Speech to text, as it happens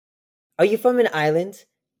Are you from an island?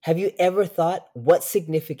 Have you ever thought, what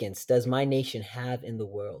significance does my nation have in the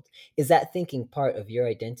world? Is that thinking part of your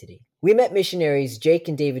identity? We met missionaries Jake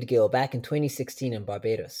and David Gill back in 2016 in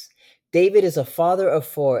Barbados. David is a father of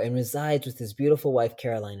four and resides with his beautiful wife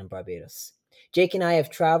Caroline in Barbados. Jake and I have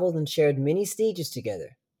traveled and shared many stages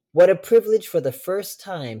together. What a privilege for the first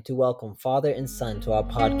time to welcome father and son to our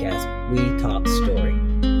podcast, We Talk Story.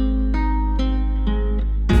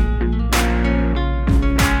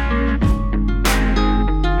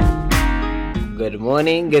 Good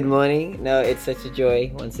morning, good morning. No, it's such a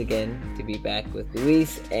joy once again to be back with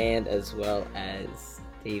Luis and as well as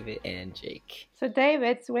David and Jake. So,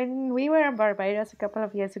 David, when we were in Barbados a couple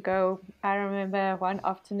of years ago, I remember one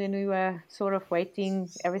afternoon we were sort of waiting,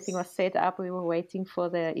 everything was set up, we were waiting for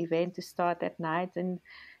the event to start that night. And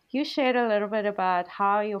you shared a little bit about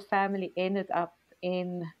how your family ended up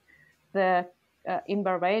in the in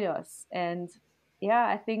Barbados. And yeah,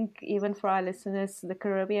 I think even for our listeners, the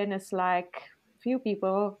Caribbean is like few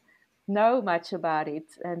people know much about it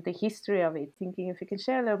and the history of it. Thinking if you can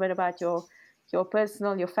share a little bit about your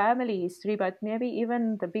personal, your family history, but maybe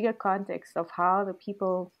even the bigger context of how the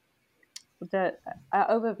people, the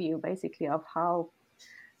overview basically of how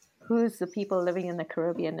who's the people living in the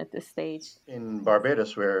Caribbean at this stage. In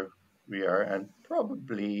Barbados, where we are, and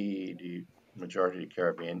probably the majority of the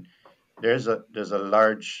Caribbean, there's a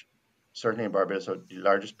large, certainly in Barbados, the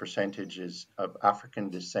largest percentage is of African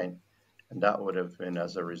descent, and that would have been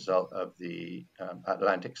as a result of the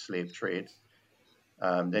Atlantic slave trade.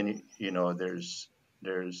 Then there's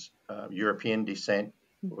European descent,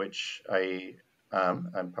 which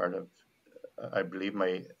I'm part of. I believe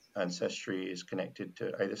my ancestry is connected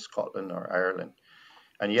to either Scotland or Ireland.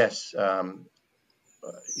 And yes,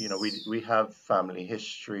 we have family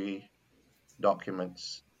history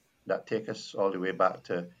documents that take us all the way back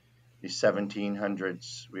to the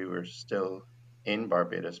 1700s. We were still in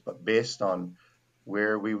Barbados, but based on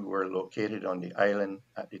where we were located on the island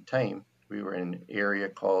at the time, we were in an area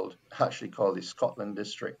actually called the Scotland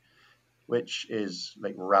District, which is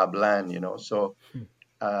like Rablan, So Hmm.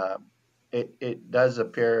 uh, it does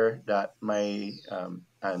appear that my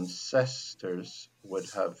ancestors would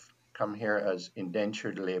have come here as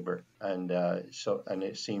indentured labor, and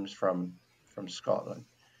it seems from Scotland.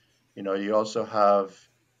 You also have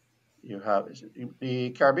the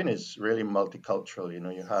Caribbean is really multicultural.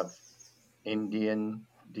 You have Indian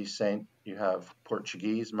descent, you have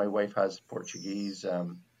Portuguese. My wife has Portuguese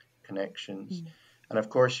connections, Mm. and of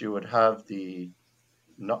course you would have the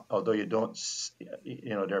not although you don't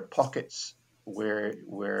there are pockets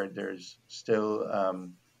where there's still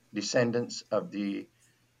descendants of the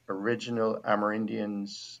original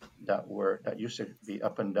Amerindians that used to be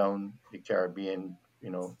up and down the Caribbean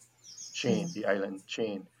chain, Mm. the island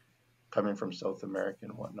chain, coming from South America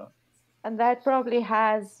and whatnot. And that probably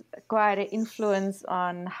has quite an influence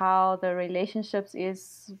on how the relationships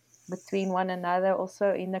is between one another,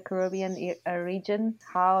 also in the Caribbean region,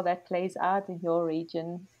 how that plays out in your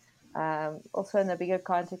region. Also in the bigger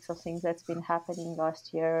context of things that's been happening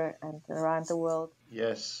last year and around the world.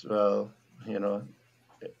 Yes, well, you know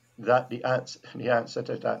that the answer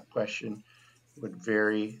to that question would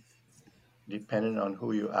vary depending on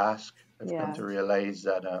who you ask. I've come Yeah. to realize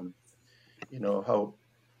that how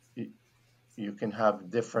y- you can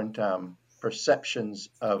have different perceptions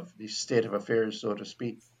of the state of affairs, so to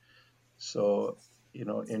speak. So,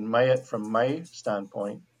 from my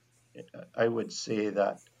standpoint, I would say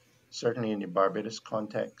that certainly in the Barbados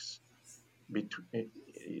context, between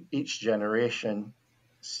each generation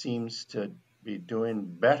seems to be doing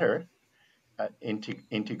better at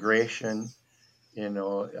integration. You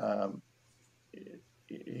know, um,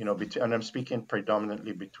 and I'm speaking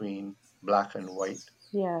predominantly between black and white.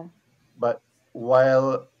 Yeah. But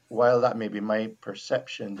while that may be my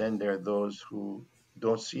perception, then there are those who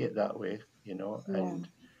don't see it that way. Yeah.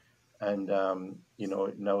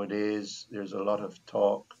 Nowadays there's a lot of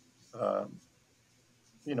talk. Um,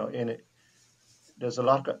 in it, there's a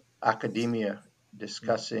lot of academia Hmm.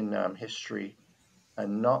 discussing history,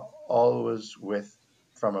 and not always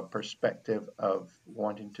from a perspective of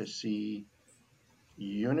wanting to see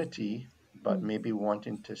unity, but Mm. maybe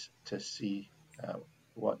wanting to see uh,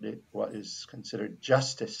 what is considered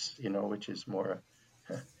justice, which is more.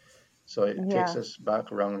 So it takes Yeah. us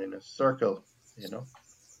back around in a circle, you know.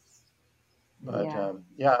 But Yeah.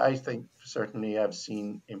 yeah, I think certainly I've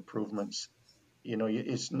seen improvements.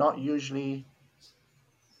 It's not usually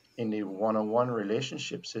in the one-on-one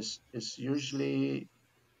relationships. It's usually,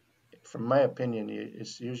 from my opinion,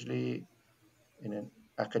 it's usually in an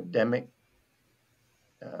academic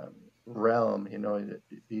realm,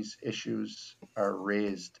 these issues are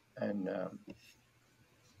raised, and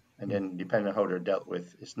then depending on how they're dealt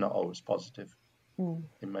with, it's not always positive, Mm.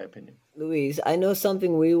 in my opinion. Louise, I know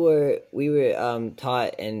something we were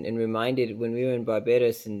taught and reminded when we were in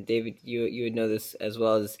Barbados, and David, you would know this as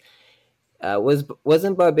well as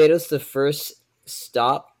wasn't Barbados the first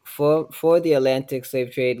stop for the Atlantic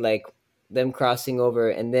slave trade, like them crossing over,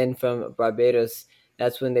 and then from Barbados,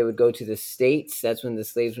 that's when they would go to the States. That's when the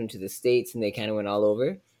slaves went to the States, and they kind of went all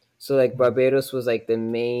over. So like Barbados was like the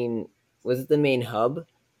main, was it the main hub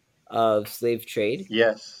of slave trade?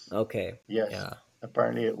 Yes, Okay, yes. yeah,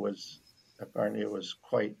 Apparently it was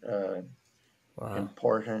quite wow,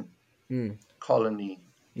 important mm. colony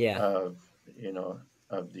Yeah, of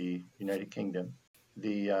of the United Kingdom.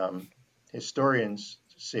 The historians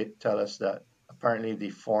tell us that apparently the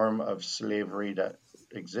form of slavery that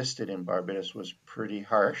existed in Barbados was pretty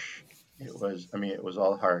harsh. It was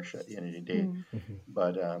all harsh at the end of the day, Mm. hmm,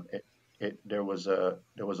 but there was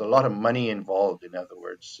a lot of money involved. In other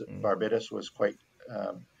words, mm. Barbados was quite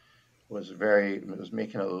um, was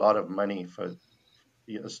making a lot of money for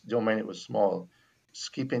the domain. It was small.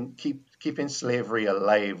 Keeping slavery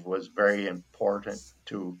alive was very important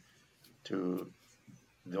to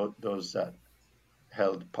those that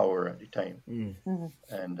held power at the time. Mm. Mm.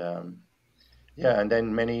 And yeah, and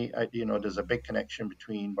then there's a big connection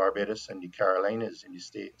between Barbados and the Carolinas in the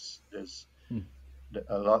States. There's Mm.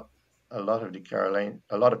 a lot, a lot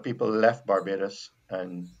of people left Barbados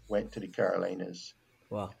and went to the Carolinas,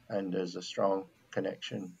 Wow. and there's a strong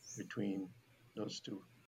connection between those two.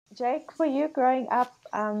 Jake, for you growing up,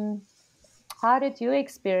 how did you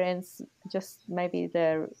experience just maybe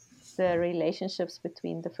the relationships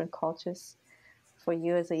between different cultures for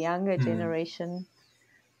you as a younger Hmm. generation?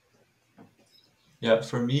 Yeah,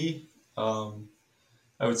 for me,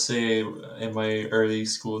 I would say in my early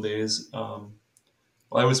school days, well,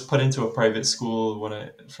 I was put into a private school when I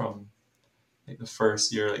from like the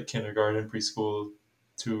first year, like kindergarten, preschool,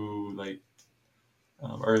 to like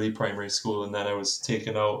early primary school, and then I was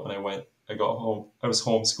taken out and I got home. I was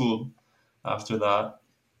homeschooled after that,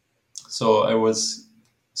 so I was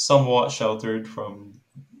somewhat sheltered from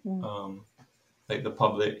Mm. um, like the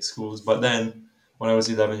public schools. But then when I was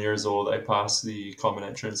 11 years old, I passed the common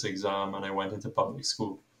entrance exam and I went into public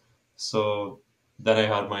school. So then I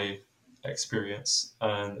had my experience,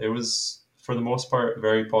 and it was for the most part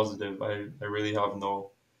very positive. I really have no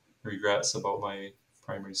regrets about my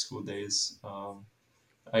primary school days.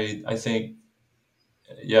 I think,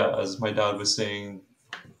 yeah, as my dad was saying,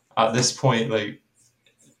 at this point, like,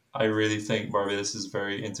 I really think Barbados is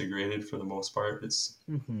very integrated for the most part.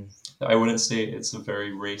 Mm-hmm. I wouldn't say it's a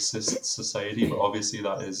very racist society, but obviously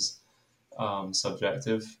that is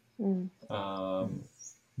subjective. Mm. Um,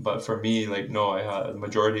 but for me, like, no, I had the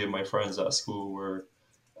majority of my friends at school were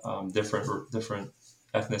different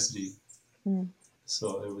ethnicity, Mm.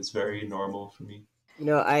 so it was very normal for me.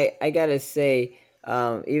 I gotta say,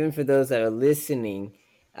 even for those that are listening,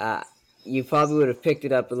 uh, you probably would have picked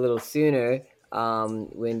it up a little sooner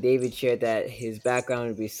when David shared that his background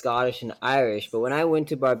would be Scottish and Irish. But when I went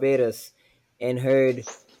to Barbados and heard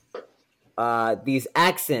these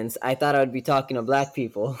accents, I thought I would be talking to black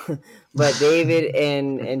people. But David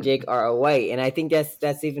and Jake are white, and I think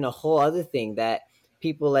that's even a whole other thing that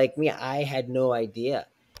people like me, I had no idea,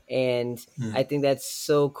 and I Hmm. think that's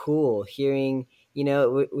so cool. Hearing,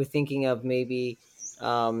 we're thinking of maybe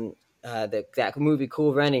that movie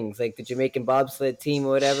Cool Runnings, like the Jamaican bobsled team or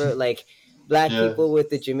whatever, like black Yeah. people with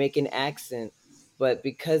the Jamaican accent, but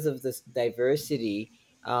because of this diversity,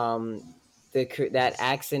 um, that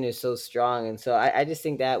accent is so strong, and so I just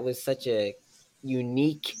think that was such a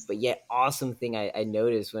unique but yet awesome thing I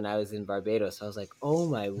noticed when I was in Barbados. I was like, oh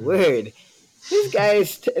my word, this guy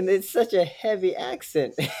and it's such a heavy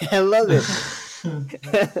accent. I love it.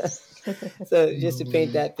 So just to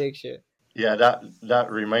paint that picture. Yeah,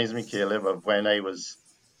 that reminds me, Caleb, of when I was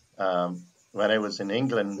in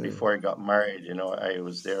England Mm. before I got married. I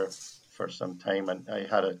was there for some time, and I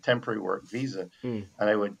had a temporary work visa, Mm. and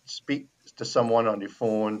I would speak to someone on the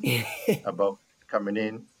phone about coming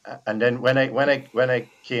in. And then when I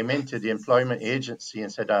came into the employment agency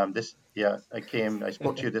and said, this, yeah, I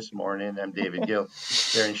spoke to you this morning, I'm David Gill.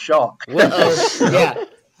 They're in shock. Whoa, yeah.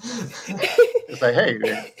 It's like, hey,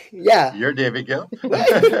 Yeah. you're David Gill.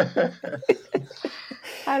 What?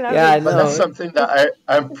 I love Yeah, I it. But that's know. something that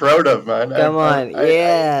I'm proud of, man. Come on.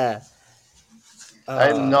 Yeah.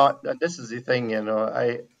 I'm uh not. This is the thing,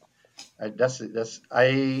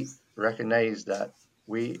 I recognize that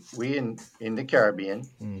we in the Caribbean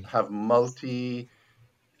mm. have multi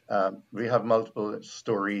We have multiple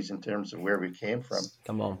stories in terms of where we came from.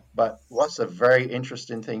 Come on. But what's a very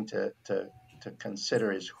interesting thing to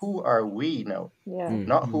consider is, who are we now? Yeah.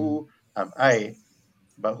 Not who am I,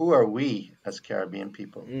 but who are we as Caribbean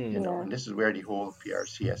people? Yeah. And this is where the whole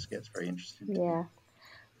PRCS gets very interesting to me. Yeah.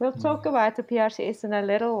 We'll talk about the PRCS in a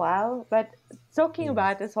little while, but talking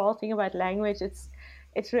about this whole thing about language,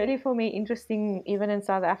 it's really for me interesting, even in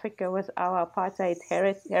South Africa with our apartheid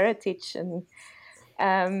heritage, and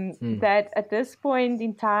that at this point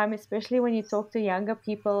in time, especially when you talk to younger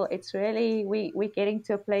people, it's really we're getting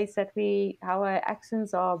to a place that our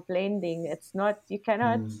accents are blending. It's not, you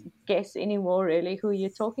cannot guess anymore really who you're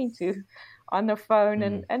talking to on the phone,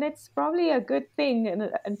 and it's probably a good thing,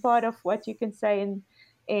 and part of what you can say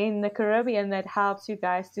in the Caribbean that helps you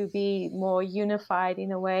guys to be more unified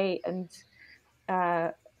in a way. And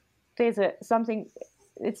there's something,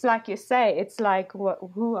 it's like you say, it's like,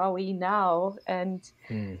 who are we now? And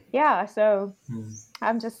yeah, so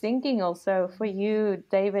I'm just thinking also for you,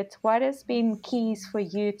 David, what has been keys for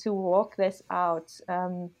you to walk this out?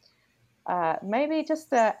 Maybe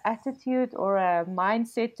just a attitude or a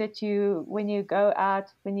mindset that you, when you go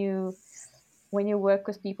out, when you work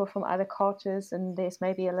with people from other cultures, and there's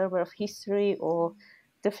maybe a little bit of history or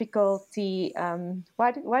difficulty,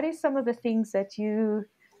 what is some of the things that you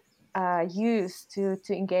use to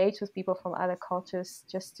engage with people from other cultures,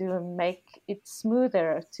 just to make it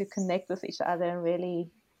smoother to connect with each other and really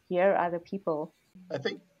hear other people? I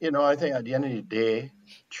think at the end of the day,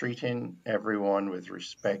 treating everyone with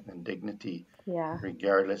respect and dignity, Yeah.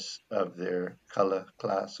 regardless of their color,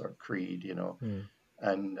 class, or creed,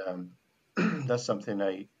 and that's something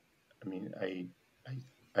I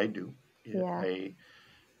do. Yeah.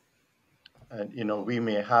 We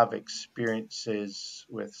may have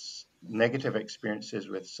negative experiences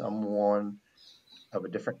with someone of a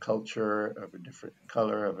different culture, of a different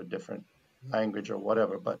color, of a different language, or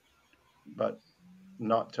whatever, but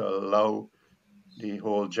not to allow the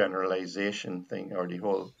whole generalization thing or the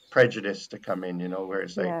whole prejudice to come in, where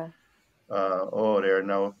it's like, Yeah. they're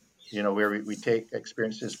now, where we take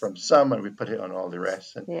experiences from some and we put it on all the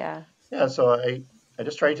rest. And Yeah. so I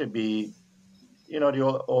just try to be,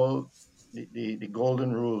 the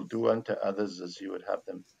golden rule: do unto others as you would have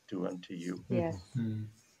them do unto you. Yes.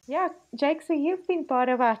 Yeah, Jake, so you've been part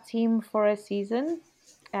of our team for a season,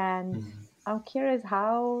 and I'm curious,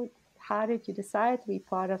 how did you decide to be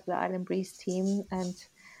part of the Island Breeze team? And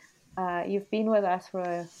you've been with us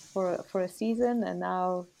for a season, and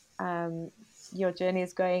now your journey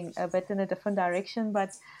is going a bit in a different direction.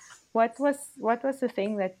 But what was the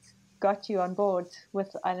thing that got you on board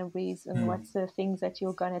with Island Breeze, and what's the things that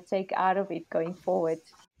you're going to take out of it going forward?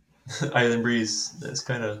 Island Breeze. It's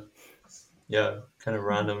kind of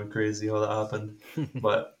random and crazy how that happened,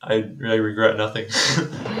 but I really regret nothing.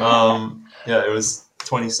 It was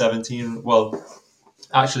 2017. Well,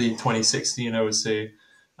 actually 2016, I would say.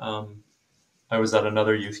 I was at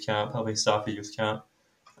another youth camp, helping staff a youth camp,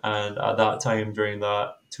 and at that time, during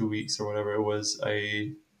that 2 weeks or whatever it was,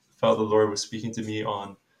 I felt the Lord was speaking to me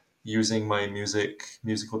on using my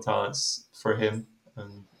musical talents for Him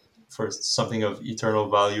and for something of eternal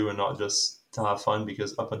value, and not just to have fun,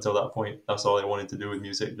 because up until that point, that's all I wanted to do with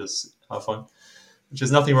music, just have fun, which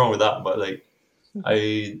is nothing wrong with that. But like,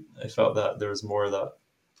 I felt that there was more that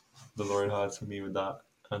the Lord had for me with that.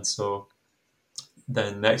 And so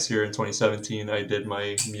then next year in 2017, I did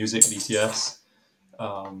my music BTS.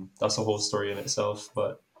 That's a whole story in itself.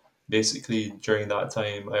 But basically, during that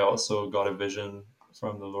time, I also got a vision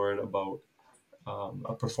from the Lord about a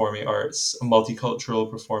multicultural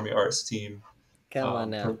performing arts team, Come on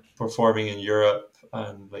now. performing in Europe,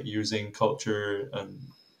 and like using culture and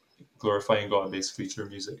glorifying God basically through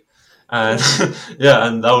music. And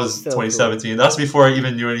and that was So 2017. That's before I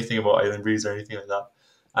even knew anything about Island Breeze or anything like that.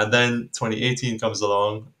 And then 2018 comes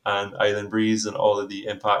along, and Island Breeze and all of the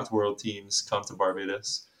Impact World teams come to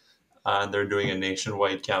Barbados, and they're doing a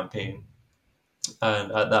nationwide campaign.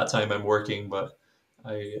 And at that time, I'm working, but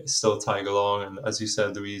I still tag along. And as you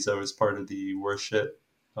said, Louise, I was part of the worship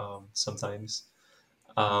sometimes.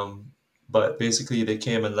 But basically, they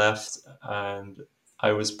came and left, and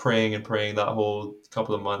I was praying and praying that whole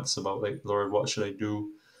couple of months about, like, Lord, what should I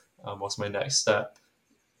do? What's my next step?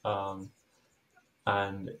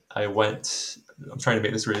 And I went. I'm trying to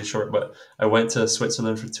make this really short, but I went to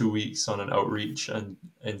Switzerland for 2 weeks on an outreach, and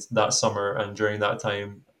in that summer, and during that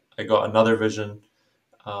time, I got another vision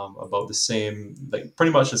about the same, like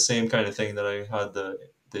pretty much the same kind of thing that I had the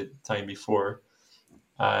time before.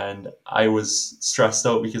 And I was stressed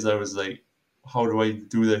out because I was like, how do I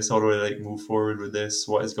do this? How do I like move forward with this?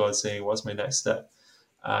 What is God saying? What's my next step?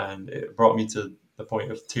 And it brought me to the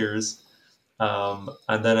point of tears.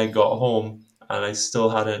 And then I got home and I still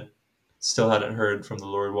hadn't heard from the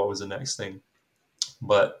Lord what was the next thing.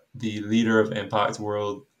 But the leader of Impact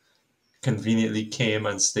World conveniently came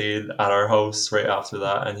and stayed at our house right after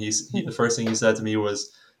that. And the first thing he said to me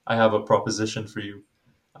was, "I have a proposition for you.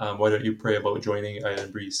 Why don't you pray about joining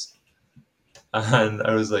Island Breeze?" And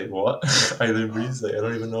I was like, "What? Island Breeze? Like, I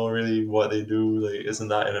don't even know really what they do. Like, isn't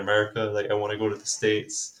that in America? Like, I want to go to the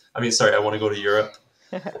States. I mean, sorry, I want to go to Europe."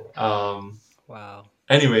 Um, Wow.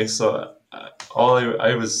 anyway, so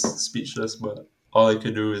I was speechless, but all I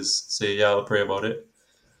could do is say, "Yeah, I'll pray about it."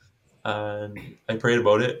 And I prayed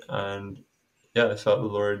about it, and yeah, I felt the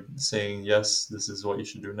Lord saying, "Yes, this is what you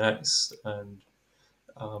should do next." And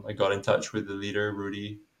I got in touch with the leader,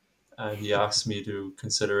 Rudy, and he asked me to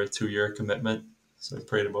consider a 2-year commitment. So I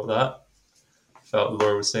prayed about that. Felt the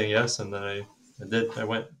Lord was saying yes, and then I did. I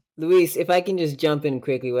went. Luis, if I can just jump in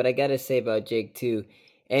quickly, what I got to say about Jake too,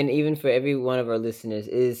 and even for every one of our listeners,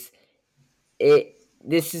 is it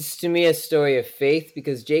this is to me a story of faith,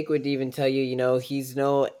 because Jake would even tell you, he's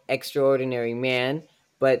no extraordinary man,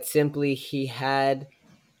 but simply he had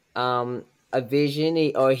a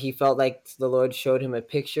vision, or he felt like the Lord showed him a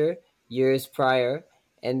picture years prior,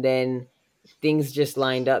 and then things just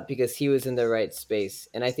lined up because he was in the right space.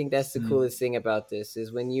 And I think that's the coolest thing about this,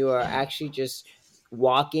 is when you are actually just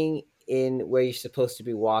walking in where you're supposed to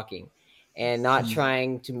be walking and not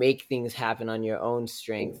trying to make things happen on your own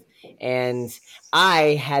strength. And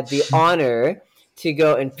I had the honor to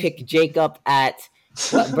go and pick Jake up at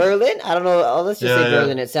what, Berlin? I don't know. Oh, let's just say Yeah,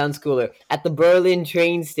 Berlin. It sounds cooler. At the Berlin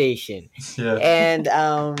train station. yeah. And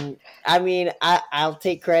I mean, I'll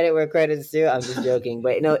take credit where credit's due. I'm just joking,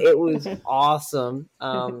 but no, it was awesome.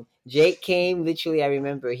 Jake came, literally, I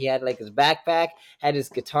remember he had like his backpack, had his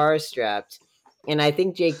guitar strapped, and I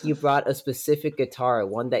think, Jake, you brought a specific guitar,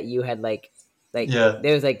 one that you had like Yeah.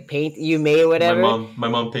 there was like paint you made or My whatever.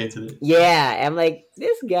 mom painted it. Yeah, I'm like,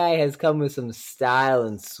 this guy has come with some style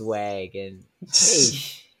and swag, and hey,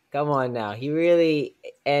 come on now, he really.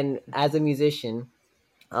 And as a musician,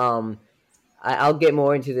 I'll get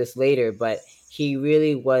more into this later, but he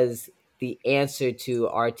really was the answer to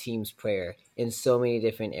our team's prayer in so many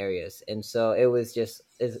different areas, and so it was just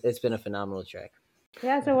it's been a phenomenal track.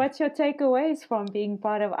 Yeah, so what's your takeaways from being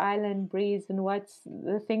part of Island Breeze, and what's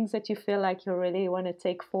the things that you feel like you really want to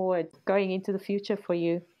take forward going into the future for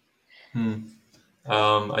you?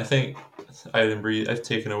 I think Island Breeze, I've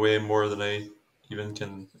taken away more than I even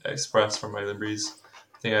can express from Island Breeze.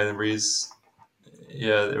 I think Island Breeze,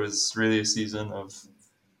 yeah, it was really a season of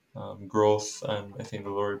growth, and I think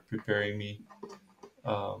the Lord preparing me.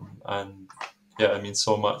 And yeah, I mean,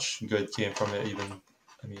 so much good came from it. Even,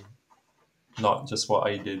 I mean, not just what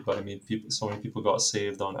I did, but I mean, so many people got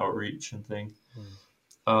saved on outreach and thing.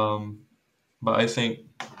 Um, but I think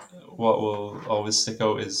what will always stick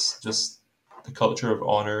out is just the culture of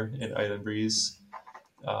honor in Island Breeze,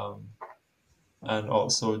 um, and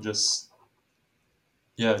also just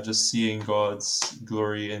seeing God's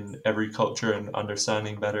glory in every culture and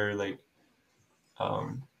understanding better, like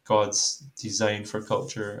God's design for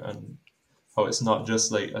culture, and how it's not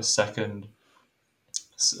just like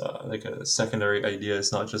like a secondary idea.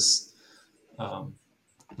 It's not just um,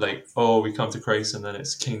 like, oh, we come to Christ and then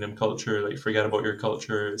it's kingdom culture. Like, forget about your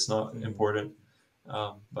culture; it's not important.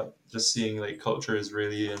 But just seeing like culture is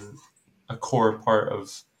really a core part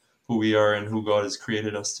of who we are and who God has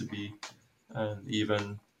created us to be, and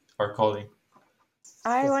even our calling.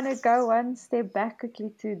 I want to go one step back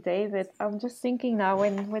quickly to David. I'm just thinking now,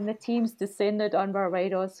 when the teams descended on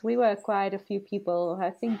Barbados, we were quite a few people, I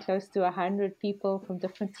think close to 100 people from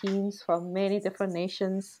different teams, from many different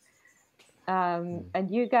nations. And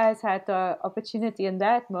you guys had the opportunity in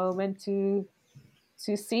that moment to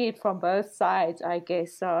see it from both sides, I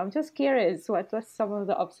guess. So I'm just curious, what was some of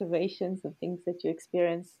the observations and things that you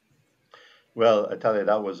experienced? Well, I tell you,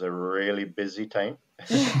 that was a really busy time.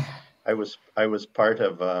 I was part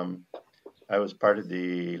of the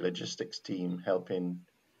logistics team, helping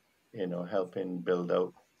build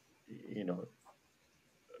out. You know,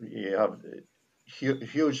 you have a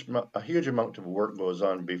huge amount of work goes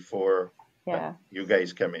on before Yeah. you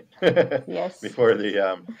guys come in, Yes. before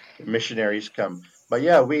the missionaries come. But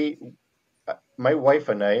yeah, my wife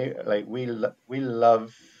and I, like we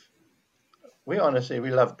honestly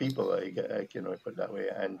we love people, put it that way,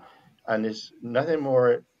 and there's nothing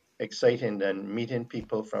more exciting than meeting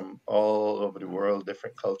people from all over the world,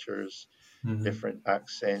 different cultures, Mm-hmm. different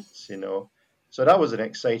accents. So that was an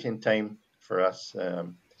exciting time for us,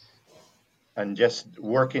 and just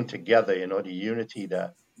working together, the unity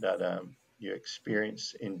that you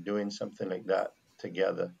experience in doing something like that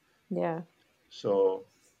together. Yeah. So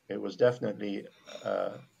it was definitely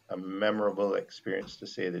a memorable experience, to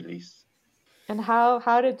say the least. And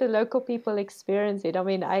how did the local people experience it? I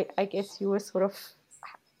mean, I guess you were sort of,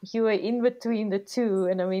 you were in between the two,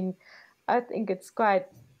 and I mean, I think it's quite,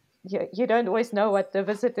 you don't always know what the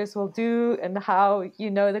visitors will do and how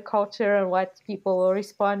the culture and what people will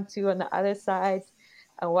respond to on the other side,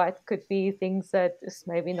 and what could be things that is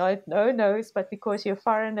maybe not no-nos, but because you're a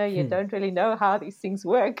foreigner, you don't really know how these things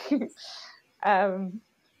work. um,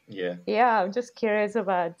 Yeah. yeah, I'm just curious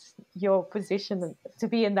about your position, to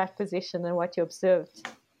be in that position and what you observed.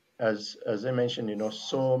 As I mentioned,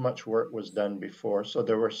 so much work was done before. So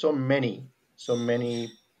there were so many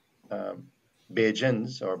um,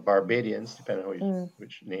 Bajans or Barbadians, depending on Mm.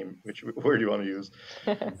 which word you want to use,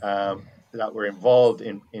 that were involved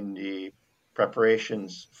in the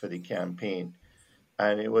preparations for the campaign.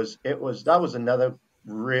 And it was that was another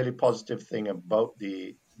really positive thing about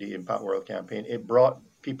the Impact World campaign. It brought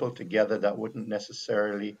people together that wouldn't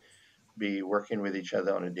necessarily be working with each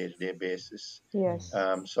other on a day-to-day basis. Yes.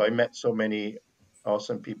 So I met so many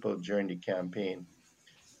awesome people during the campaign,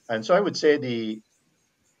 and so I would say the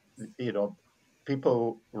you know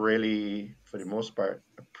people really, for the most part,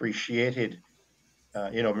 appreciated.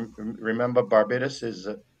 Remember, Barbados is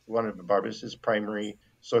one of Barbados's primary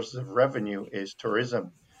sources of revenue is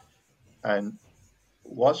tourism, and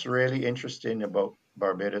what's really interesting about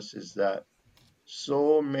Barbados is that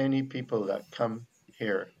so many people that come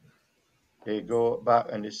here, they go back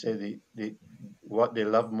and they say what they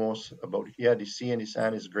love most about, yeah, the sea and the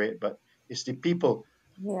sand is great, but it's the people.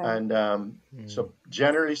 Yeah. And so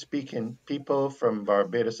generally speaking, people from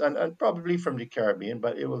Barbados and probably from the Caribbean,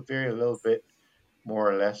 but it will vary a little bit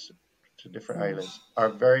more or less to different Mm. islands, are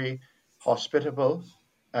very hospitable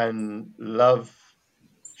and love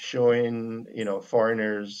showing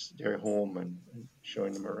foreigners their home and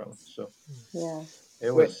showing them around. So Yeah.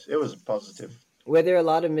 it was positive. Were there a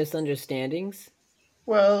lot of misunderstandings?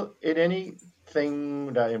 Well, in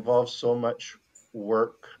anything that involves so much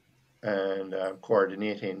work and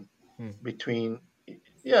coordinating Hmm. between,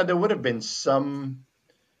 yeah, there would have been some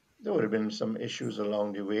issues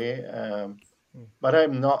along the way, but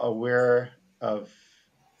I'm not aware of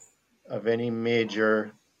any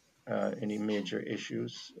major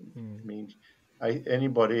issues. I mean,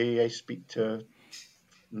 anybody I speak to,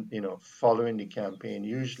 following the campaign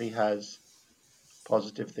usually has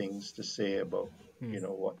positive things to say about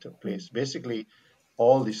what took Mm. place. Basically,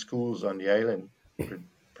 all the schools on the island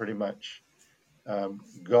pretty much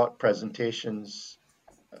got presentations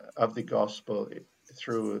of the gospel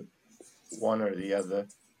through one or the other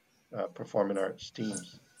performing arts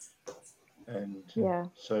teams, and Yeah.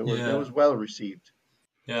 so it was Yeah, well received.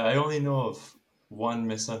 yeah. I only know of one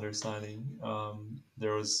misunderstanding.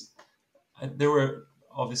 There were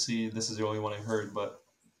obviously this is the only one I heard, but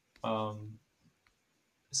um,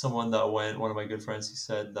 someone that went, one of my good friends, he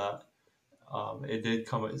said that it did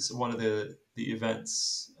come. It's one of the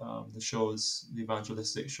events, the shows, the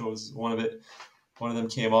evangelistic shows. One of them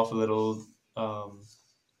came off a little um,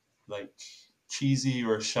 like cheesy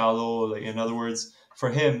or shallow. Like in other words, for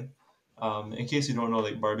him, in case you don't know,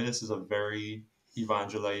 like Barbados is a very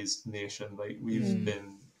evangelized nation. Like we've Mm.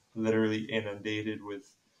 been literally inundated with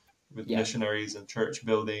Yeah. missionaries and church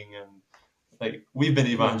building, and like we've been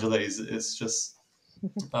evangelized. It's just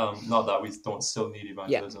not that we don't still need Yeah.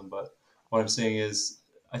 evangelism, but what I'm saying is,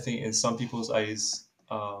 I think in some people's eyes,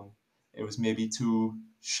 it was maybe too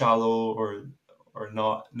shallow or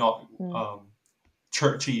not Mm.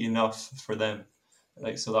 churchy enough for them.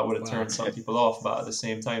 Like so that would have Wow. turned some people off, but at the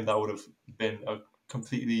same time, that would have been a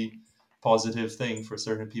completely positive thing for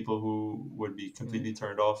certain people who would be completely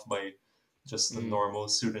turned off by just the normal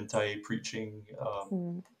suit and tie preaching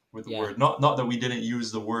Mm. with the Yeah. word. Not that we didn't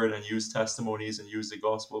use the word and use testimonies and use the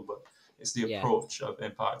gospel, but it's the Yeah. approach of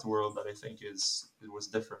Impact World that I think it was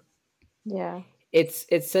different. Yeah. It's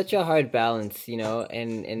such a hard balance,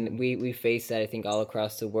 and we face that, I think, all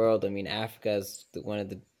across the world. I mean, Africa is one of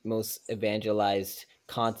the most evangelized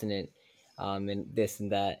continent, and this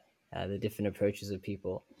and that, the different approaches of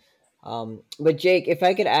people. But Jake, if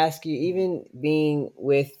I could ask you, even being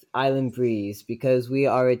with Island Breeze, because we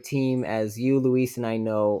are a team, as you, Luis, and I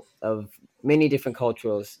know, of many different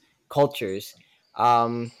cultures.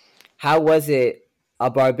 Um, how was it,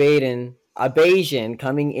 a Bayesian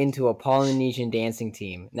coming into a Polynesian dancing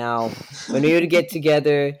team? Now, when we would get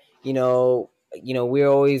together, we're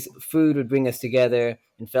always, food would bring us together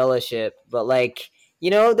and fellowship, but like,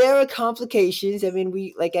 there were complications. I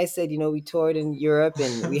mean, like I said, we toured in Europe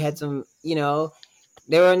and we had some,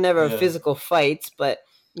 there were never Yeah. physical fights, but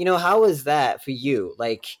how was that for you?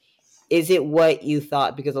 Like, is it what you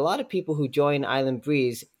thought? Because a lot of people who join Island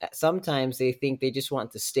Breeze, sometimes they think they just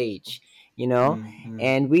want the stage, you know? Mm-hmm.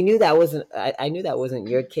 And we knew that wasn't, I knew that wasn't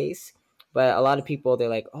your case, but a lot of people, they're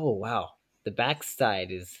like, oh, wow, the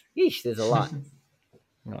backside is, yeesh, there's a lot.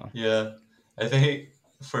 Oh. Yeah, I think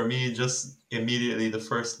for me, just immediately the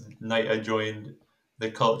first night I joined,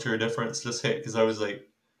 the culture difference just hit because I was like,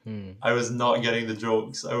 Hmm. I was not getting the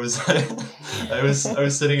jokes. I was, I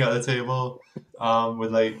was sitting at the table,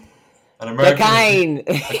 with like an The American, kind.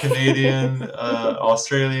 a Canadian,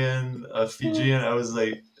 Australian, a Fijian. I was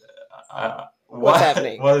like, What's what,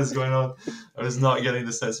 happening? what is going on? I was not getting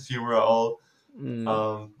the sense of humor at all.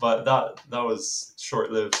 Mm. But that was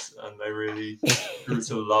short lived, and I really grew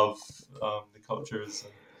to love, the cultures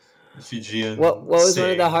and the what Fijian was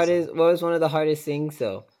one of the sayings. And, hardest? What was one of the hardest things?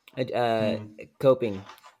 So, hmm, coping,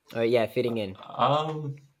 or yeah, fitting in.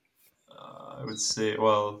 um, I would say,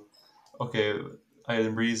 well, okay,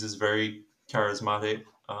 Island Breeze is very charismatic.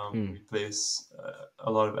 Hmm. We place, a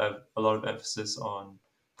lot of emphasis on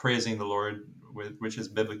praising the Lord, which is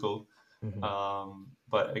biblical. Hmm.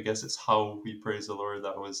 But I guess it's how we praise the Lord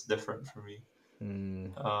that was different for me.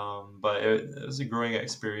 Mm. But it was a growing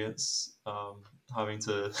experience, having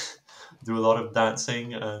to do a lot of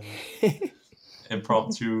dancing and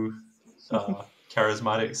impromptu,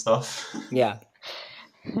 charismatic stuff. Yeah.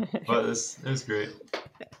 But it was great.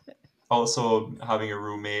 Also, having a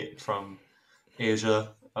roommate from Asia,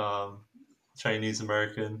 Chinese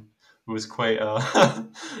American, who was quite,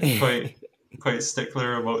 quite quite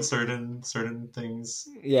stickler about certain things,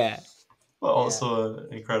 Yeah. but Yeah. also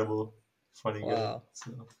an incredible, funny guy. Wow.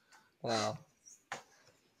 So Wow.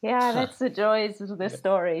 Yeah, that's the joys of the Yeah.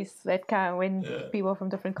 stories that come when yeah. people from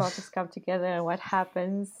different cultures come together and what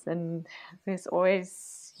happens. And there's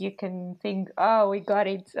always, you can think, oh, we got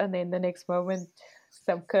it. And then the next moment,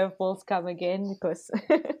 some curveballs come again because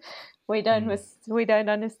Mm. we don't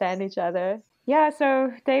understand each other. Yeah,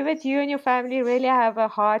 so David, you and your family really have a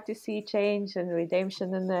heart to see change and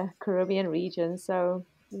redemption in the Caribbean region. So,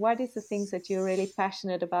 what is the things that you're really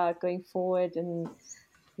passionate about going forward? And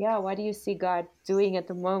yeah, what do you see God doing at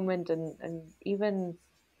the moment? And even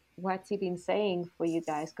what's He been saying for you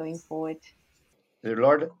guys going forward? The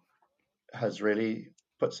Lord has really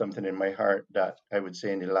put something in my heart that I would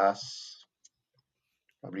say in the last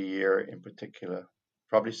probably year in particular,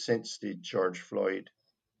 probably since the George Floyd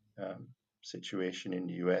um, situation in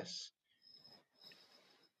the US,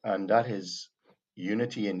 and that is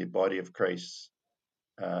unity in the body of Christ.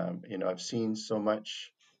 I've seen so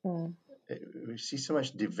much, Mm, we see so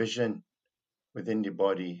much division within the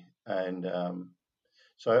body, and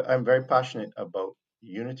so I'm very passionate about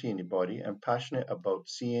unity in the body. I'm passionate about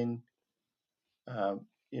seeing, um,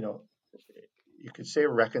 you know, you could say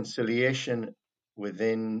reconciliation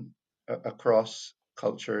within across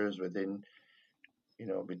cultures, within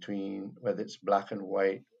between whether it's black and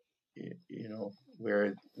white,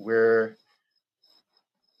 where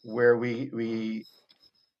we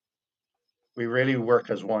really work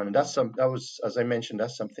as one. And that was, as I mentioned,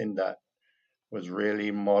 that's something that was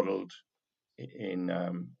really modeled in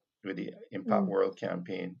with the Impact mm, World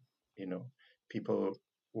campaign. You know, people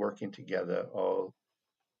working together, all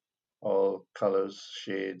colors,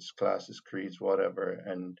 shades, classes, creeds, whatever.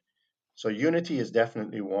 And so unity is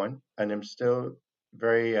definitely one. And I'm still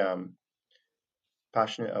very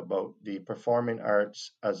passionate about the performing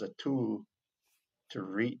arts as a tool to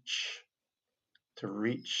reach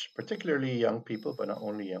particularly young people, but not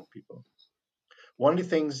only young people. One of the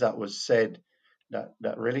things that was said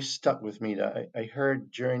that really stuck with me that I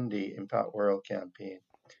heard during the Impact World campaign,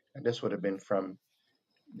 and this would have been from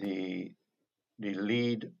the the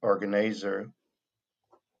lead organizer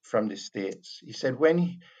from the States. He said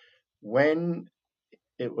when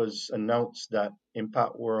it was announced that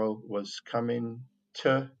Impact World was coming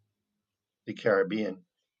to the Caribbean,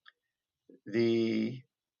 the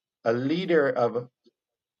a leader of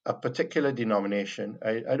a particular denomination,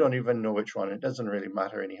 I don't even know which one, it doesn't really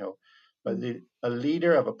matter anyhow, but mm. a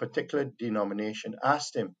leader of a particular denomination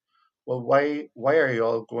asked him, well, why are you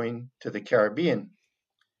all going to the Caribbean?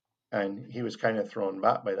 And he was kind of thrown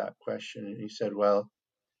back by that question. And he said, well,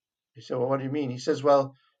 what do you mean? He says,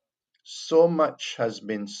 well, so much has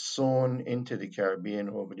been sown into the Caribbean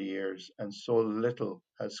over the years, and so little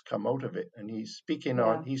has come out of it. And Yeah,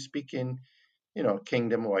 he's speaking,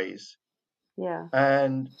 kingdom wise. yeah,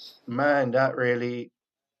 And man, that really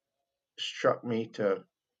struck me to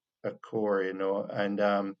a core, And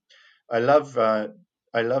I love uh,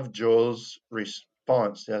 I love Joel's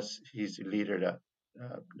response. Yes, he's the leader that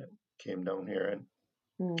came down here, and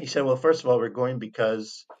mm, he said, "Well, first of all, we're going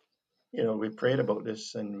because we prayed about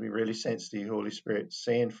this, and we really sense the Holy Spirit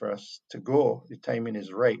saying for us to go. The timing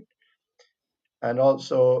is right, and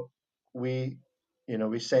also we,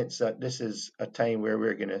 we sense that this is a time where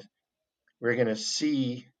we're gonna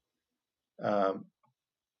see, um,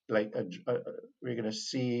 like we're gonna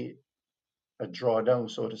see a drawdown,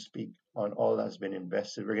 so to speak, on all that's been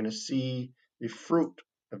invested. We're gonna see the fruit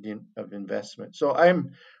of investment. So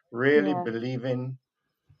I'm really Yeah. believing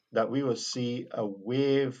that we will see a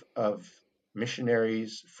wave of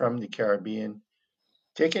missionaries from the Caribbean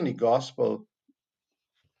taking the gospel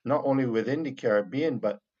not only within the Caribbean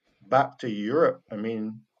but back to Europe. I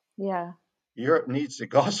mean, Yeah. Europe needs the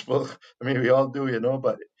gospel. I mean, we all do,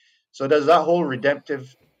 but so there's that whole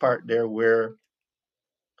redemptive part there where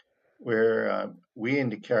we in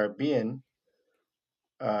the Caribbean,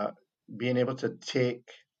 uh, being able to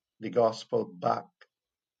take the gospel back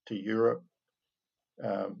to Europe,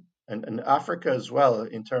 and Africa as well,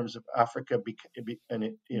 in terms of Africa,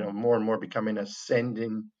 and more and more becoming a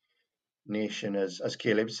sending nation, as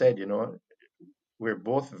Caleb said. We're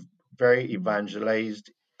both very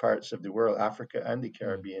evangelized parts of the world, Africa and the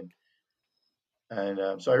Caribbean,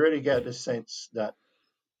 and so I really get this sense that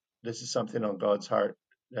this is something on God's heart,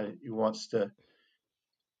 that He wants to,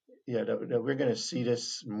 that we're going to see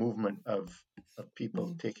this movement of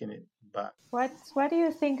people taking it back. What do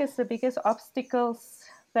you think is the biggest obstacles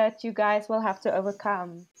that you guys will have to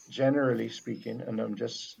overcome? Generally speaking, and I'm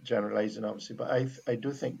just generalizing obviously, but I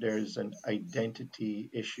do think there is an identity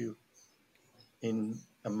issue in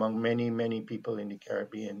among many people in the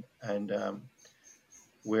Caribbean, and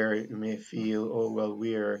where you may feel, oh well,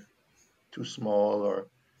 we're too small, or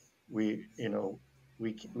we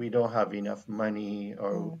don't have enough money,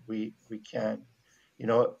 or we can't,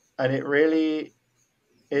 and it really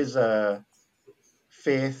is a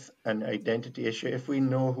faith and identity issue. If we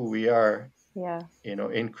know who we are, Yeah.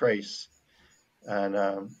 in Christ,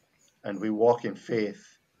 and we walk in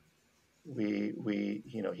faith,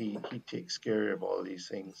 he takes care of all these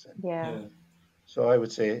things. And Yeah. Yeah. so I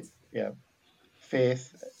would say, yeah,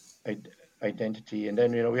 faith, identity, and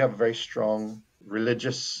then we have a very strong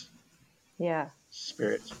religious Yeah.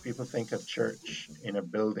 spirit. So people think of church in a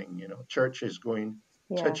building. Church is going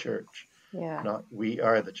to Yeah. church, Yeah. not we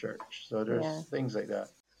are the church. So Yeah. there's things like that.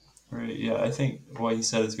 Right. Yeah, I think what he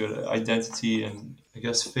said is good. Identity and I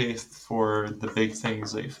guess faith for the big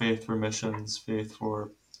things, like faith for missions, faith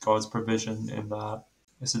for God's provision in that.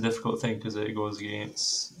 It's a difficult thing because it goes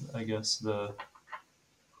against, I guess, the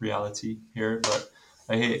reality here. But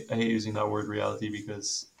I hate using that word reality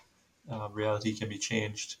because reality can be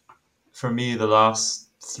changed. For me, the last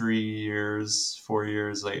 3 years, 4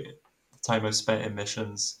 years, like the time I've spent in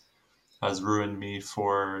missions has ruined me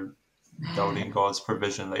for doubting God's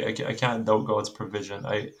provision. Like I can't doubt God's provision.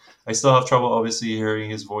 I still have trouble obviously hearing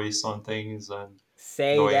His voice on things and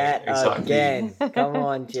Say knowing that exactly. again. Come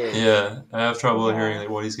on, Jake. Yeah, I have trouble hearing Yeah. like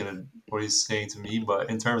what He's saying to me. But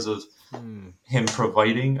in terms of Hmm. Him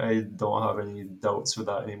providing, I don't have any doubts with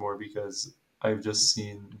that anymore because I've just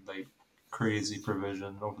seen like crazy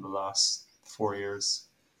provision over the last 4 years.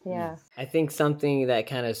 Yeah. I think something that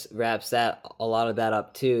kind of wraps that a lot of that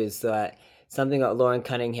up too is that something that Lauren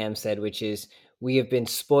Cunningham said, which is we have been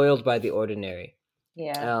spoiled by the ordinary,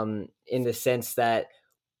 Yeah. in the sense that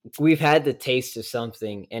we've had the taste of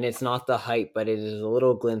something, and it's not the hype, but it is a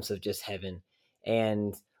little glimpse of just heaven.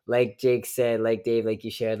 And like Jake said, like Dave, like you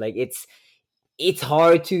shared, like it's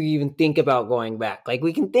hard to even think about going back. Like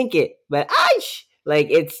we can think it, but like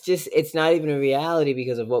it's not even a reality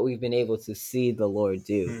because of what we've been able to see the Lord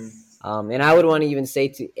do. Mm. And I would want to even say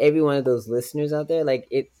to every one of those listeners out there,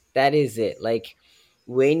 like that is it. Like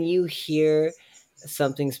when you hear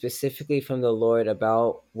something specifically from the Lord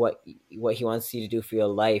about what He wants you to do for your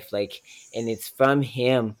life, like, and it's from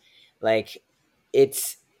Him, like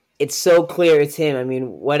it's it's so clear it's Him. I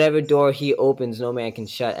mean, whatever door He opens, no man can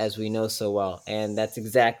shut, as we know so well, and that's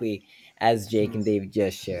exactly as Jake and David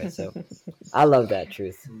just shared. So I love that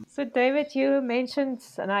truth. So, David, you mentioned,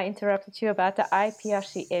 and I interrupted you about the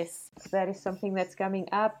IPRCS. That is something that's coming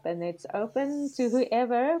up and it's open to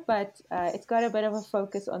whoever, but it's got a bit of a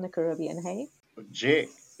focus on the Caribbean, hey? Jake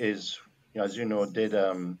is, as you know, did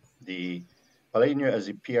the well, I knew it as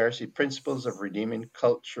the PRC Principles of Redeeming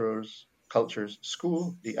Cultures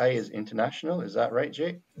School. The I is international. Is that right,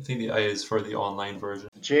 Jake? I think the I is for the online version.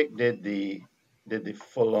 Jake did the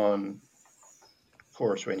full on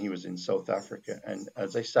course when he was in South Africa, and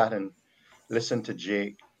as I sat and listened to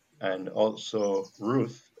Jake and also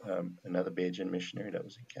Ruth, another Bajan missionary that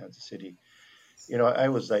was in Kansas City, I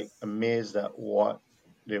was like amazed at what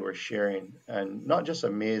they were sharing, and not just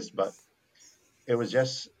amazed, but it was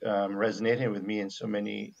just resonating with me in so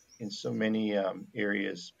many in so many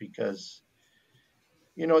areas because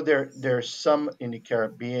there's some in the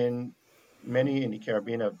Caribbean, many in the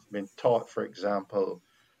Caribbean have been taught, for example,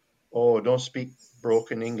 oh, don't speak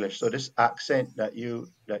broken English. So this accent that you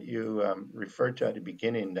referred to at the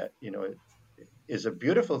beginning, that is a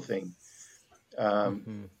beautiful thing. Um,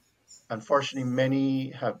 Hmm. Unfortunately, many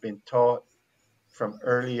have been taught from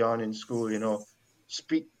early on in school,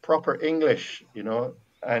 speak proper English,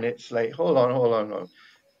 and it's like, hold on.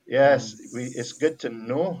 Yes, it's good to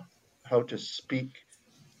know how to speak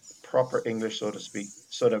proper English, so to speak,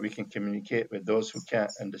 so that we can communicate with those who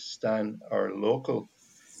can't understand our local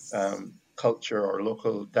culture or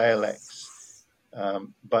local dialects.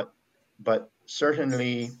 But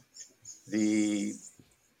certainly the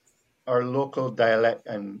our local dialect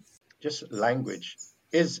and just language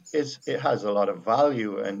is it has a lot of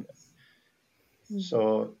value, and Mm.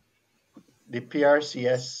 so the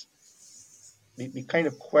PRCS, the kind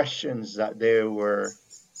of questions that they were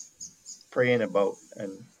praying about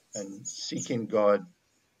and seeking God's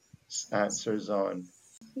answers on,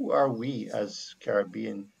 who are we as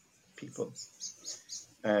Caribbean people?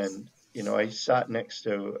 And I sat next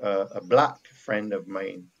to a black friend of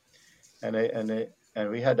mine, and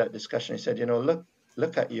we had that discussion. I said,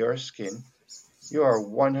 look at your skin. You are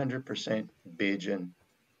 100% Bajan.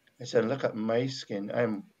 I said, look at my skin.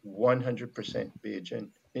 I'm 100% Bajan.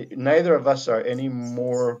 Neither of us are any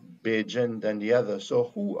more Bajan than the other.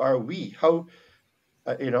 So who are we? How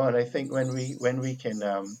And I think when we can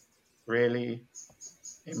really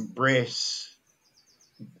embrace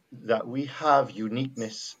that we have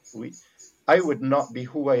uniqueness, I would not be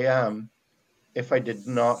who I am if I did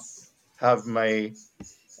not have my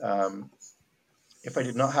um, if I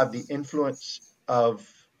did not have the influence of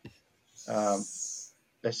um,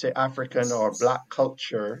 let's say African or Black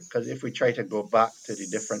culture. Because if we try to go back to the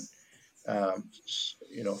different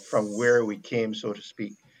from where we came, so to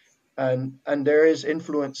speak, and there is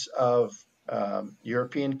influence of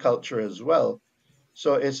European culture as well.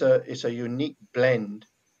 So it's a unique blend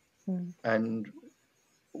Mm. and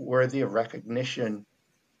worthy of recognition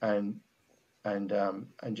and and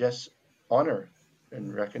just honor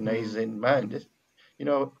and recognizing, man, you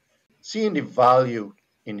know seeing the value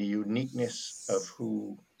in the uniqueness of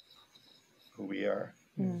who we are.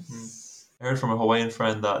 Mm. I heard from a Hawaiian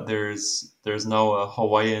friend that there's now a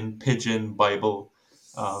Hawaiian pidgin Bible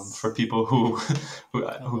for people who Oh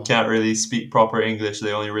who wow. can't really speak proper English.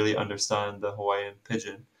 They only really understand the Hawaiian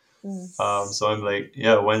pidgin. Mm. So I'm like,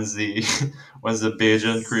 yeah, when's the when's the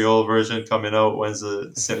Bajan Creole version coming out? When's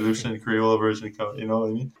the St. Lucian Creole version coming? You know what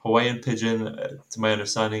I mean? Hawaiian pidgin, to my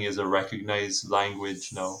understanding, is a recognized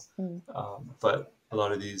language now. Mm. But a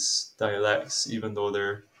lot of these dialects, even though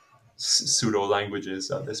they're pseudo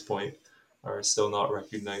languages at this point, are still not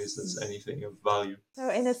recognized as anything of value. So,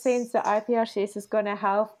 in a sense, the IPRCS is going to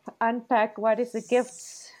help unpack what is a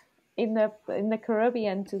gift in the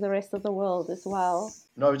Caribbean to the rest of the world as well.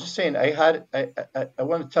 No, I was just saying, I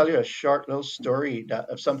want to tell you a short little story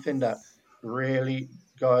of something that really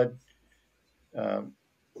God um,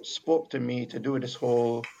 spoke to me to do with this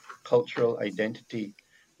whole cultural identity.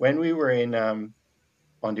 When we were in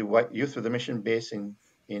on the White Youth with a Mission base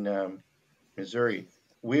in Missouri,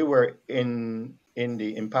 we were in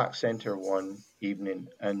the Impact Center one evening,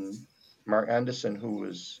 and Mark Anderson, who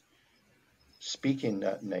was speaking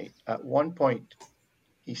that night, at one point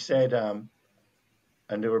he said, and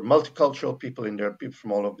there were multicultural people in there, people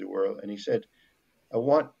from all over the world, and he said, "I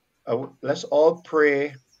want, let's all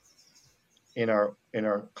pray in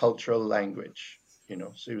our cultural language."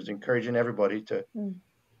 So he was encouraging everybody Mm.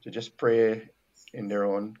 to just pray in their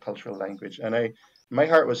own cultural language. And my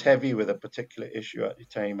heart was heavy with a particular issue at the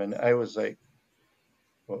time, and I was like,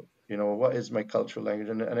 well, what is my cultural language?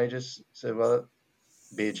 And I just said, well,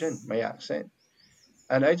 Bajan, my accent.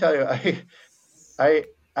 And I tell you, I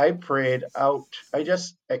I prayed out. I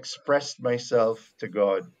just expressed myself to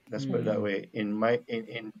God. Let's put it that Hmm. way. In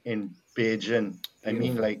Bajan, I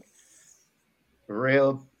mean, Beautiful. like,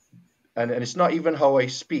 real, and it's not even how I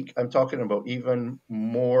speak. I'm talking about even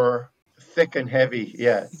more thick and heavy.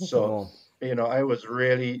 Yeah. So, Oh. I was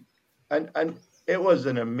really, and it was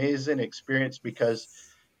an amazing experience because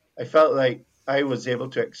I felt like I was able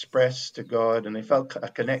to express to God, and I felt a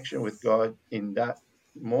connection with God in that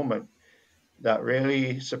moment that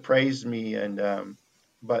really surprised me.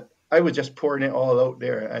 But I was just pouring it all out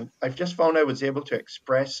there, and I've just found I was able to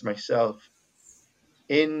express myself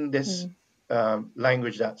in this Mm.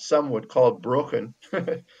 language that some would call broken,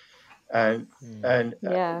 and Hmm. and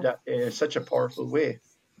Yeah, that in such a powerful way.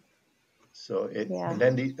 So it, yeah.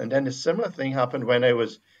 and then the similar thing happened when I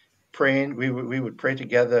was praying. We would pray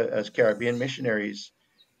together as Caribbean missionaries,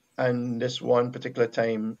 And this one particular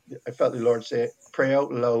time, I felt the Lord say, "Pray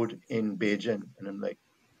out loud in Beijing," and I'm like,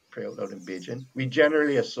 "Pray out loud in Beijing." We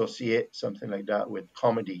generally associate something like that with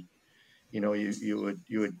comedy. You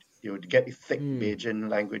would get the thick Mm. Beijing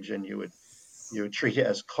language, and you would treat it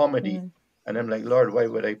as comedy. Mm. And I'm like, Lord, why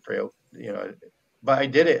would I pray out? But I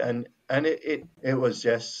did it, and it was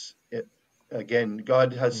just again,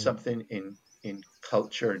 God has Mm. something in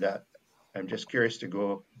culture that I'm just curious to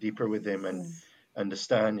go deeper with Him and Mm.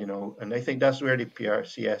 understand. And I think that's where the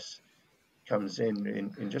PRCS comes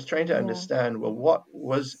in just trying to Yeah. understand, well,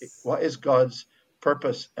 what is God's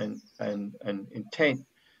purpose and intent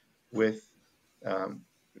with um,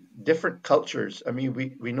 different cultures. I mean,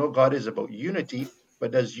 we know God is about unity,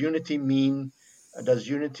 but does unity mean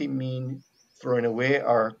throwing away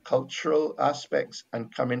our cultural aspects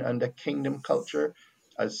and coming under kingdom culture,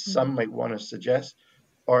 as some Mm. might want to suggest,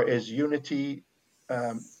 or is unity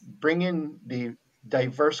bringing the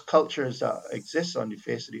diverse cultures that exist on the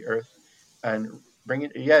face of the earth and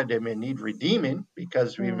bringing? Yeah, they may need redeeming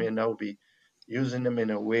because we may Mm. now be using them in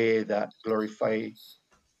a way that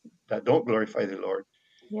don't glorify the Lord.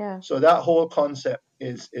 Yeah. So that whole concept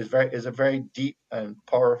is a very deep and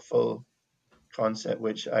powerful concept,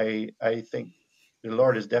 which I think the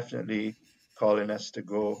Lord is definitely calling us to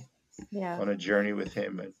go Yeah. on a journey with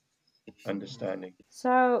Him and understanding.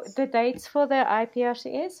 So the dates for the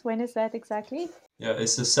IPRCS, when is that exactly? Yeah,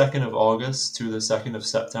 it's the 2nd of August to the 2nd of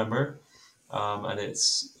September. And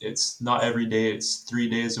it's not every day, it's 3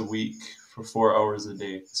 days a week for 4 hours a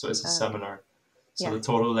day. So it's a Okay. seminar. So Yeah. the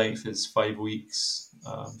total length is 5 weeks,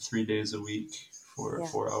 3 days a week for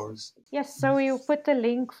Yeah. 4 hours. Yes, so we'll put the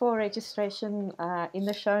link for registration in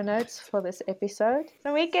the show notes for this episode.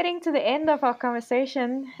 So we're getting to the end of our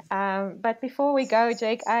conversation. But before we go,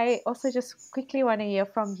 Jake, I also just quickly want to hear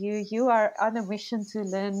from you. You are on a mission to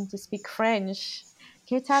learn to speak French.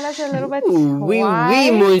 Can you tell us a little bit Oui,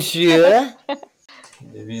 oui, why? monsieur.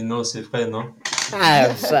 Maybe no, c'est vrai, non?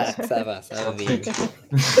 Ah, ça va, ça va bien.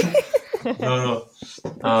 No,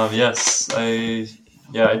 no. Yes, I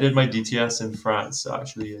did my DTS in France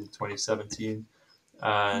actually in 2017,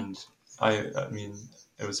 and I mean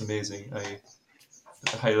it was amazing. I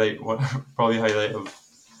highlight one probably highlight of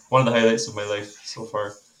one of the highlights of my life so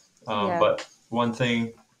far. Yeah. But one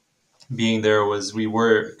thing being there was we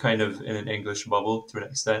were kind of in an English bubble to an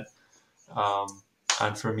extent,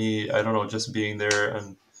 and for me, I don't know, just being there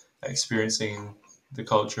and experiencing the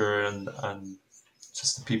culture and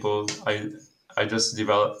just the people, I just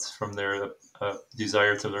developed from there a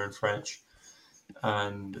desire to learn French,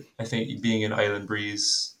 and I think being in Island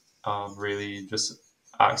Breeze really just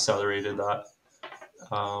accelerated that.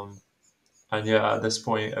 Um, and yeah, at this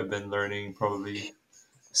point, I've been learning probably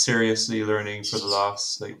seriously learning for the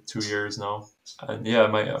last like 2 years now. And yeah,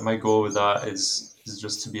 my goal with that is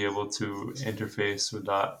just to be able to interface with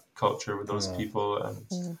that culture, with those Oh, people, and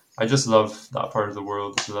Mm. I just love that part of the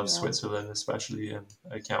world. I love Yeah. Switzerland especially, and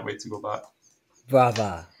I can't wait to go back.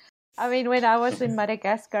 brava. I mean, when I was in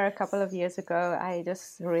Madagascar a couple of years ago, I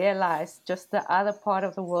just realized just the other part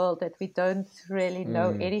of the world that we don't really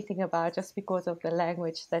know Mm. anything about just because of the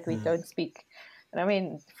language that we Mm. don't speak. And I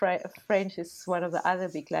mean, French is one of the other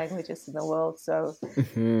big languages in the world, so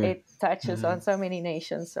Mhm. it touches on so many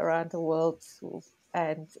nations around the world.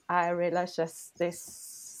 And I realized just there's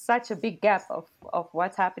such a big gap of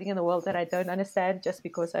what's happening in the world that I don't understand just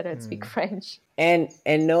because I don't speak French. And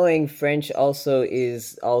knowing French also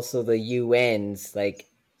is also the UN's like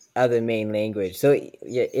other main language. So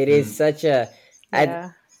yeah, it is such a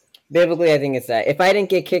Yeah. biblically I think it's that. If I didn't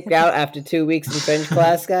get kicked out after 2 weeks in French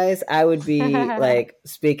class, guys, I would be like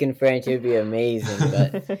speaking French. It would be amazing.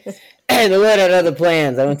 But the Lord had other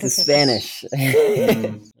plans. I went to Spanish.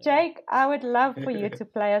 Mm. Jake, I would love for you to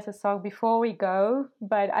play us a song before we go,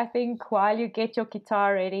 but I think while you get your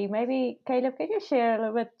guitar ready, maybe Caleb, can you share a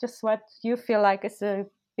little bit just what you feel like is the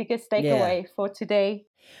biggest Yeah. takeaway for today?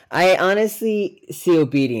 I honestly see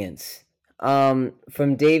obedience.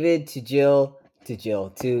 From David to Jill to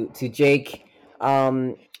Jake.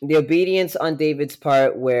 The obedience on David's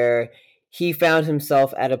part where he found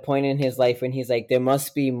himself at a point in his life when he's like, there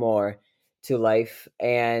must be more to life,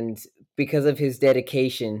 and because of his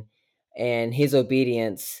dedication and his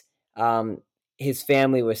obedience, his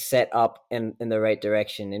family was set up in the right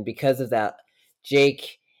direction, and because of that,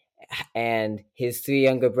 Jake and his three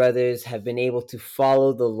younger brothers have been able to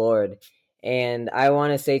follow the Lord. And I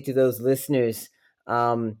want to say to those listeners,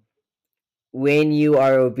 um, when you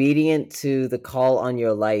are obedient to the call on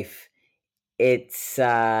your life, it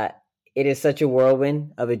is such a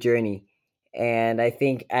whirlwind of a journey. And I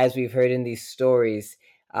think, as we've heard in these stories,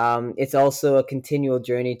 it's also a continual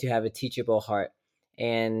journey to have a teachable heart.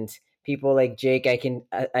 and people like Jake, I can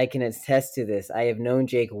attest to this. I have known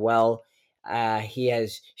Jake well. He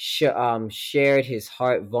has shared his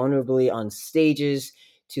heart vulnerably on stages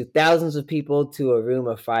to thousands of people, to a room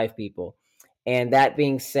of 5 people. And that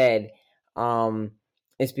being said,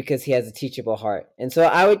 it's because he has a teachable heart. And so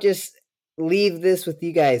I would just leave this with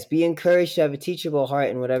you guys. Be encouraged to have a teachable heart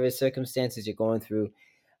in whatever circumstances you're going through,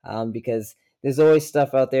 because there's always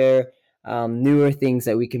stuff out there, newer things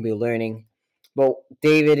that we can be learning. But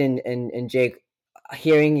David and Jake,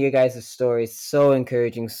 hearing you guys' stories, so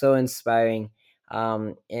encouraging, so inspiring.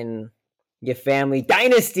 In your family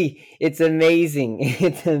dynasty, it's amazing.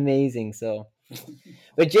 It's amazing. So,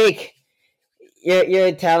 but Jake, you're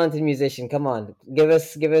a talented musician. Come on, give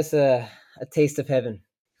us a taste of heaven.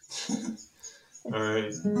 All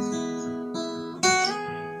right.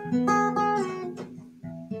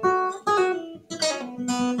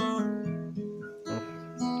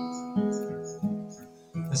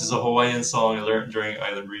 This is a Hawaiian song I learned during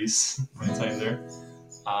Island Breeze, my time there.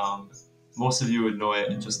 Most of you would know it,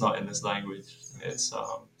 just not in this language. It's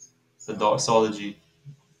the doxology.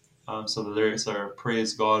 So the lyrics are,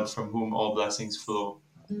 praise God from whom all blessings flow.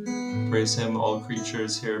 Praise him, all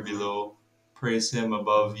creatures here below. Praise him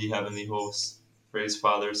above, ye heavenly hosts. Praise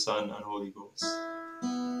Father, Son, and Holy Ghost.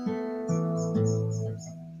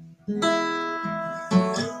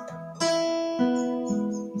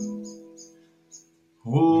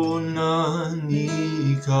 Onani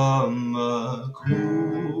kamakuamo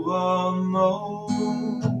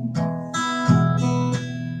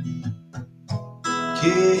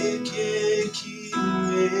Keke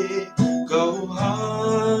kime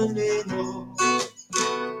kauhane no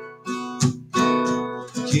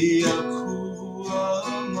Kia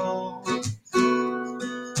kuamo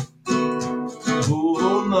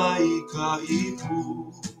Homai ka ipu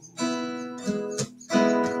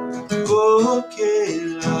Kokelao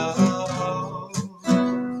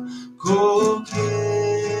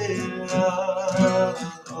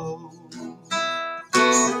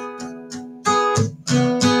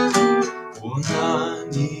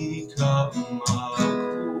Onani kamakuano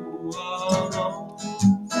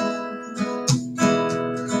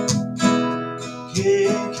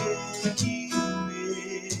Keke kime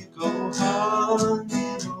kauhane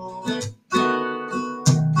no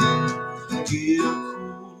Kia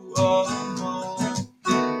kuamo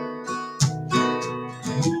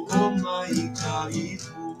Homai ka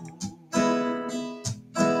ipu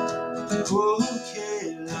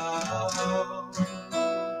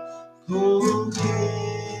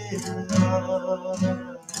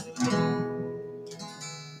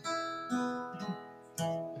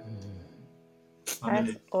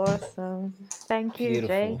That's awesome. Thank you,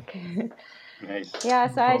 Beautiful. Jake. Nice. Yeah,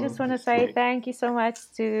 so I just want to say Great. thank you so much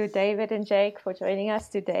to David and Jake for joining us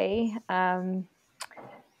today. I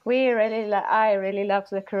really love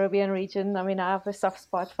the Caribbean region. I mean, I have a soft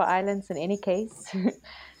spot for islands in any case.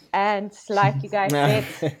 And like you guys said,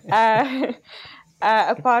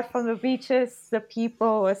 apart from the beaches, the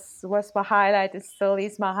people was my highlight. It still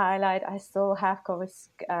is my highlight. I still have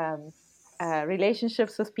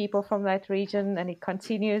relationships with people from that region, and it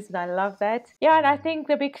continues, and I love that. Yeah, and I think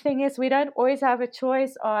the big thing is we don't always have a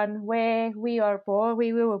choice on where we were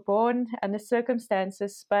born and the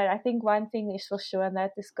circumstances, but I think one thing is for sure, and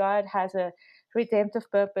that is God has a redemptive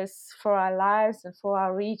purpose for our lives and for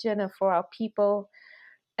our region and for our people,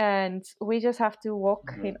 and we just have to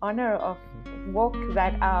walk in honor of walk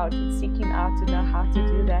that out and seek Him out to know how to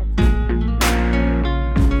do that.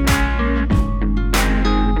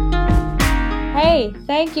 Hey,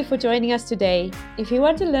 thank you for joining us today. If you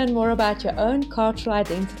want to learn more about your own cultural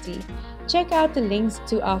identity, check out the links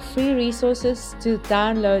to our free resources to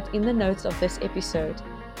download in the notes of this episode.